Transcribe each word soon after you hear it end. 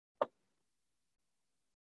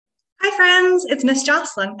friends, it's Miss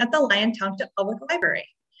Jocelyn at the Lyon Township Public Library.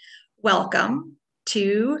 Welcome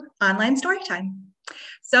to Online Storytime.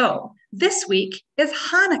 So this week is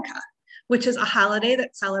Hanukkah, which is a holiday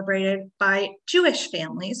that's celebrated by Jewish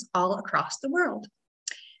families all across the world.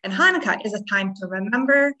 And Hanukkah is a time to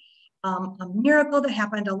remember a miracle that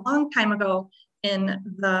happened a long time ago in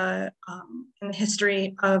the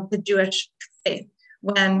history of the Jewish faith,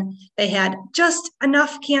 when they had just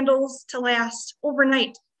enough candles to last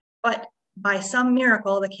overnight. But by some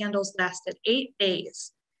miracle, the candles lasted 8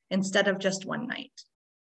 days instead of just one night.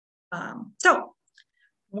 So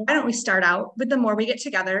why don't we start out with the more we get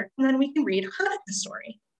together, and then we can read Hanukkah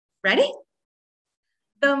story. Ready?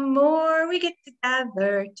 The more we get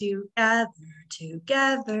together, the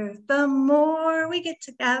more we get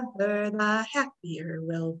together, the happier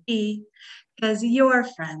we'll be. 'Cause your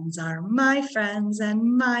friends are my friends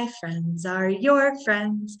and my friends are your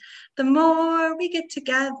friends. The more we get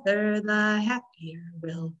together, the happier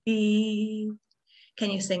we'll be.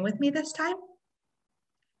 Can you sing with me this time?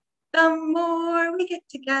 The more we get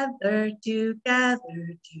together, the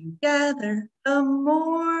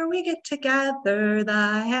more we get together,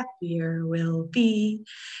 the happier we'll be.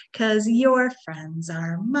 'Cause your friends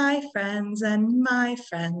are my friends and my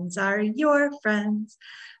friends are your friends.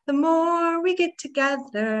 The more we get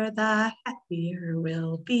together, the happier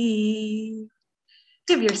we'll be.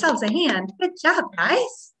 Give yourselves a hand. Good job,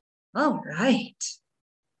 guys. All right.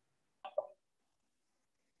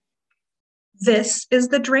 This is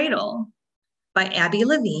the Dreidel by Abby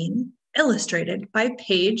Levine, illustrated by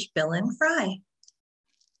Paige Billen Fry.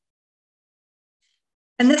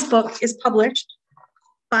 And this book is published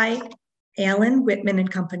by Allen Whitman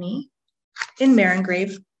and Company in Marin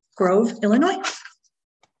Grove, Illinois.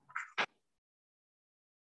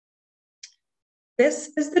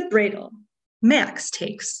 This is the Dreidel Max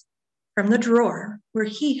takes from the drawer where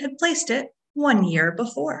he had placed it 1 year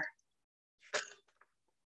before.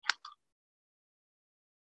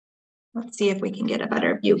 Let's see if we can get a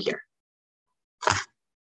better view here.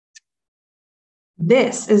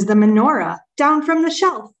 This is the menorah down from the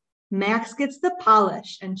shelf. Max gets the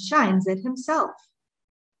polish and shines it himself.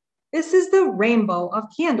 This is the rainbow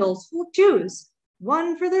of candles we'll choose.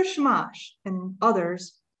 One for the shamash and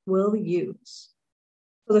others we'll use.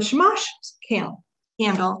 So the shamash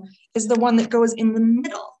candle is the one that goes in the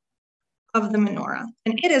middle of the menorah,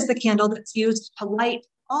 and it is the candle that's used to light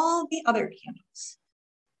all the other candles.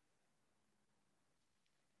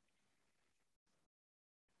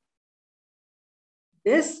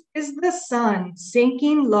 This is the sun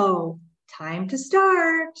sinking low. Time to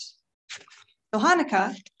start. So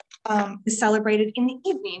Hanukkah is celebrated in the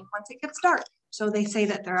evening once it gets dark. So they say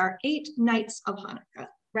that there are 8 nights of Hanukkah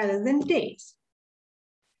rather than days.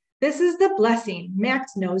 This is the blessing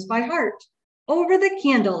Max knows by heart. Over the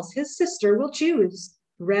candles his sister will choose,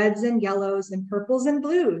 reds and yellows and purples and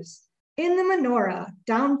blues. In the menorah,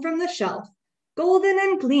 down from the shelf, golden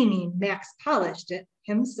and gleaming, Max polished it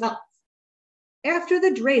himself. After the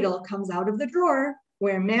dreidel comes out of the drawer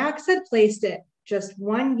where Max had placed it just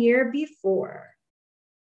 1 year before.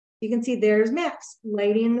 You can see there's Max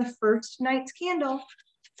lighting the first night's candle.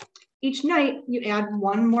 Each night you add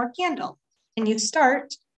 1 more candle, and you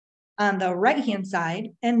start on the right-hand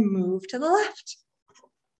side and move to the left.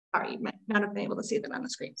 Sorry, you might not have been able to see that on the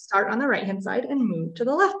screen. Start on the right-hand side and move to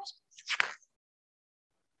the left.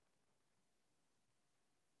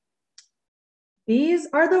 These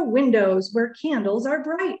are the windows where candles are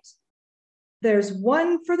bright. There's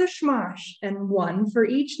 1 for the shamash and 1 for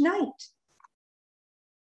each night.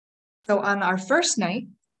 So on our first night,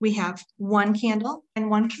 we have 1 candle and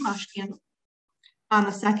 1 shamash candle. On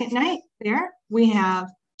the second night there, we have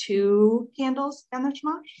 2 candles and the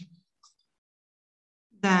shamash.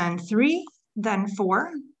 Then 3, then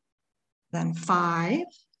 4, then 5,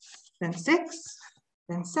 then 6,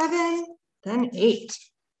 then 7, then 8.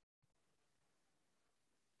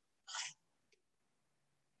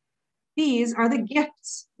 These are the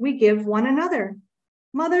gifts we give one another.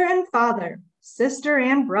 Mother and father, sister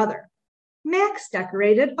and brother. Max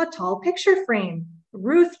decorated a tall picture frame.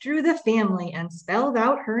 Ruth drew the family and spelled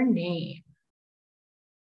out her name.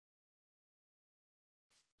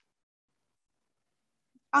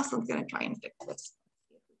 Jocelyn's gonna try and fix this.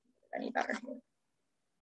 See if we can get it any better.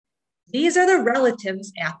 These are the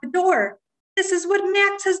relatives at the door. This is what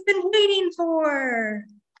Max has been waiting for.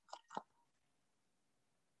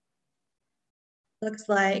 Looks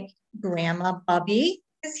like Grandma Bubby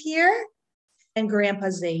is here and Grandpa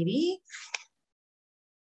Zadie.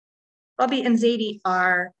 Bubby and Zadie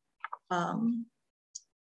are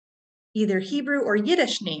either Hebrew or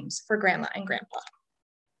Yiddish names for Grandma and Grandpa.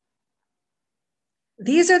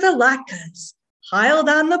 These are the latkes piled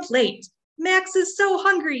on the plate. Max is so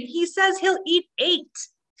hungry, he says he'll eat 8.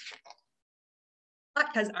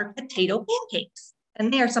 Latkes are potato pancakes,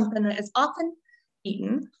 and they are something that is often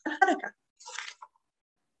eaten on Hanukkah.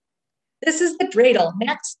 This is the dreidel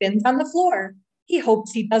Max spins on the floor. He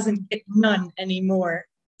hopes he doesn't get none anymore.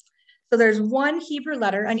 So there's one Hebrew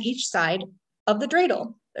letter on each side of the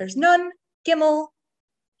dreidel. There's nun, gimel,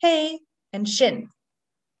 hey, and shin.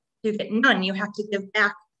 If you get none, you have to give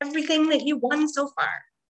back everything that you won so far.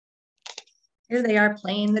 Here they are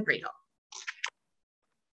playing the dreidel.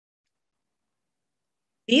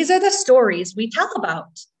 These are the stories we tell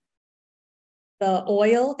about. The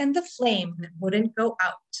oil and the flame that wouldn't go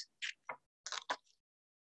out.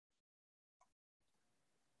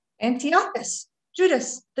 Antiochus,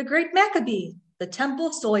 Judas, the great Maccabee, the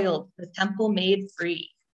temple soiled, the temple made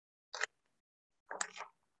free.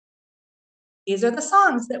 These are the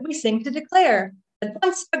songs that we sing to declare that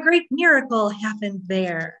once a great miracle happened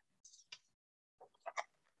there.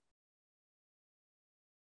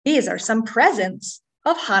 These are some presents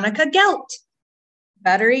of Hanukkah gelt.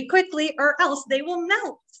 Better eat quickly or else they will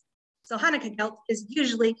melt. So Hanukkah gelt is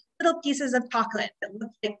usually little pieces of chocolate that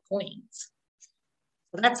look like coins.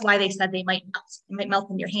 So that's why they said they might melt. They might melt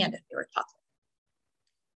in your hand if they were chocolate.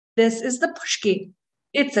 This is the pushki.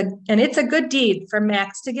 It's a good deed for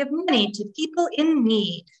Max to give money to people in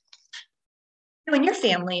need. You and your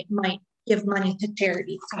family might give money to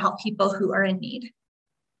charity to help people who are in need.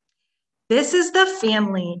 This is the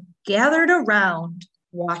family gathered around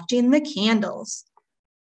watching the candles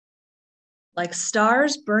like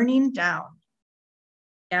stars burning down.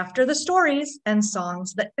 After the stories and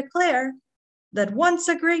songs that declare that once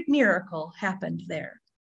a great miracle happened there.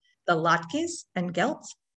 The latkes and gelt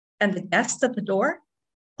and the guests at the door,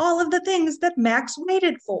 all of the things that Max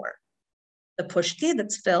waited for. The pushki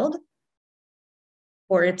that's filled,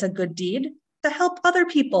 or it's a good deed to help other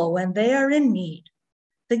people when they are in need.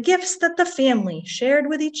 The gifts that the family shared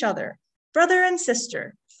with each other, brother and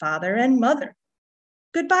sister, father and mother.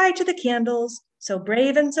 Goodbye to the candles, so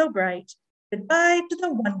brave and so bright. Goodbye to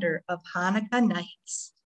the wonder of Hanukkah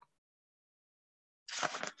nights.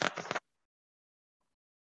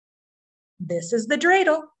 This is the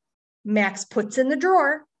dreidel Max puts in the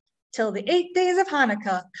drawer till the 8 days of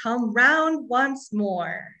Hanukkah come round once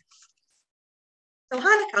more. So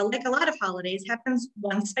Hanukkah, like a lot of holidays, happens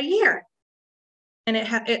once a year. And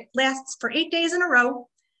it lasts for 8 days in a row.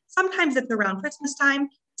 Sometimes it's around Christmas time.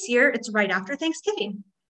 This year, it's right after Thanksgiving.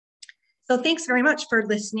 So thanks very much for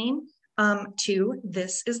listening to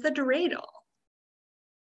This is the Dreidel.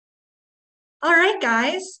 All right,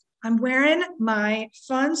 guys, I'm wearing my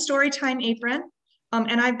fun Storytime apron,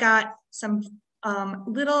 and I've got some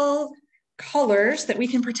little colors that we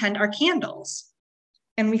can pretend are candles,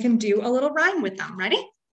 and we can do a little rhyme with them. Ready?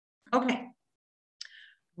 Okay.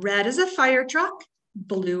 Red is a fire truck,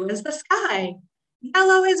 blue is the sky,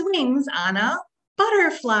 yellow is wings on a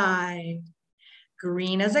butterfly,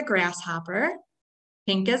 green is a grasshopper,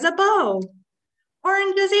 pink is a bow,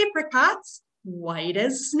 orange is apricots, white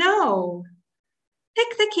is snow.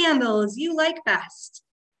 Pick the candles you like best.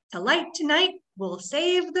 To light tonight, we'll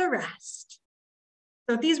save the rest.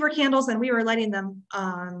 So if these were candles and we were lighting them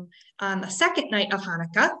on the second night of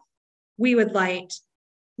Hanukkah, we would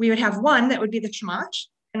have one that would be the shamash,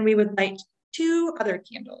 and we would light 2 other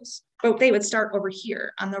candles. But they would start over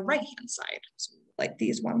here on the right-hand side, so like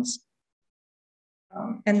these ones.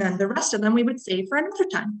 And then the rest of them we would save for another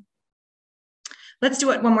time. Let's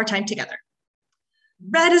do it one more time together.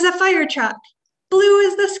 Red is a fire truck. Blue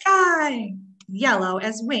is the sky, yellow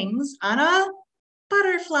as wings on a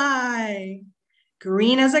butterfly,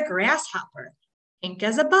 green as a grasshopper, pink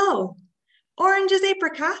as a bow, orange as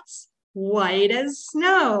apricots, white as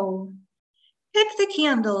snow. Pick the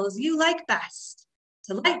candles you like best.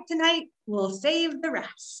 To light tonight, we'll save the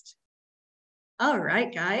rest. All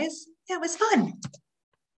right, guys, that was fun.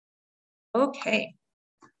 Okay,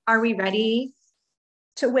 are we ready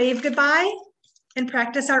to wave goodbye and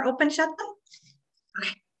practice our open shut them?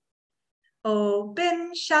 Okay.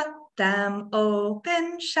 Open, shut them,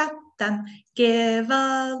 give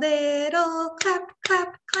a little clap,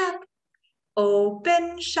 clap, clap.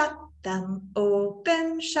 Open, shut them,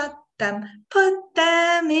 put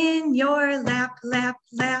them in your lap, lap,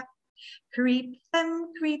 lap. Creep them,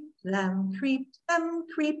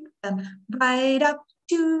 right up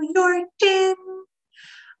to your chin.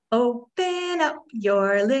 Open up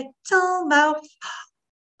your little mouth,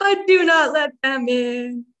 but do not let them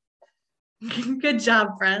in. Good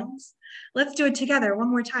job, friends. Let's do it together one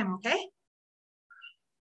more time, okay?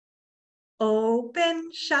 Open,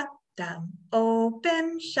 shut them,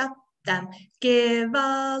 them. Give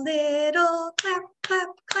a little clap, clap,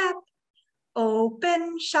 clap.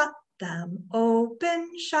 Open, shut them, open,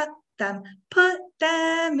 shut them. Put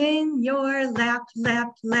them in your lap,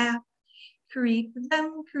 lap, lap. Creep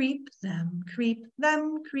them, creep them, creep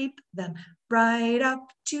them, creep them. Right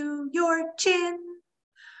up to your chin.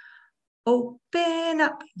 Open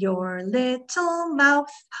up your little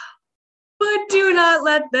mouth, but do not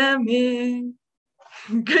let them in.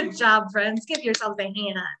 Good job, friends. Give yourselves a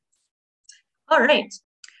hand. All right.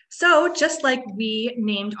 So just like we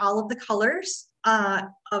named all of the colors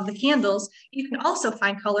of the candles, you can also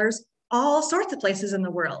find colors all sorts of places in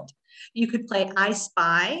the world. You could play I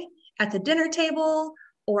Spy at the dinner table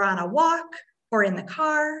or on a walk or in the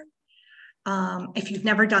car. If you've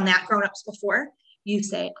never done that, grown-ups, before, you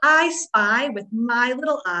say, I spy with my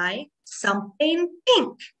little eye something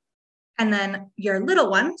pink. And then your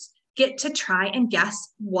little ones get to try and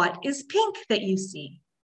guess what is pink that you see.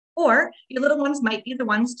 Or your little ones might be the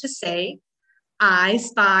ones to say, I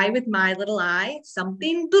spy with my little eye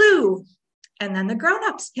something blue. And then the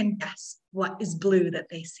grown-ups can guess what is blue that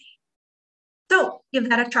they see. So give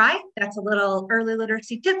that a try. That's a little early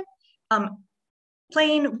literacy tip.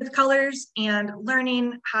 Playing with colors and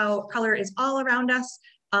learning how color is all around us,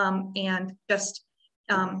 and just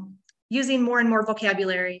using more and more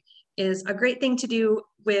vocabulary is a great thing to do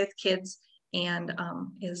with kids, and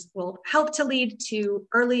will help to lead to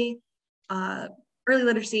early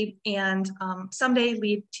literacy, and someday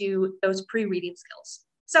lead to those pre-reading skills.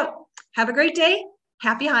 So have a great day,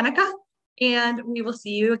 happy Hanukkah, and we will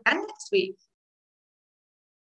see you again next week.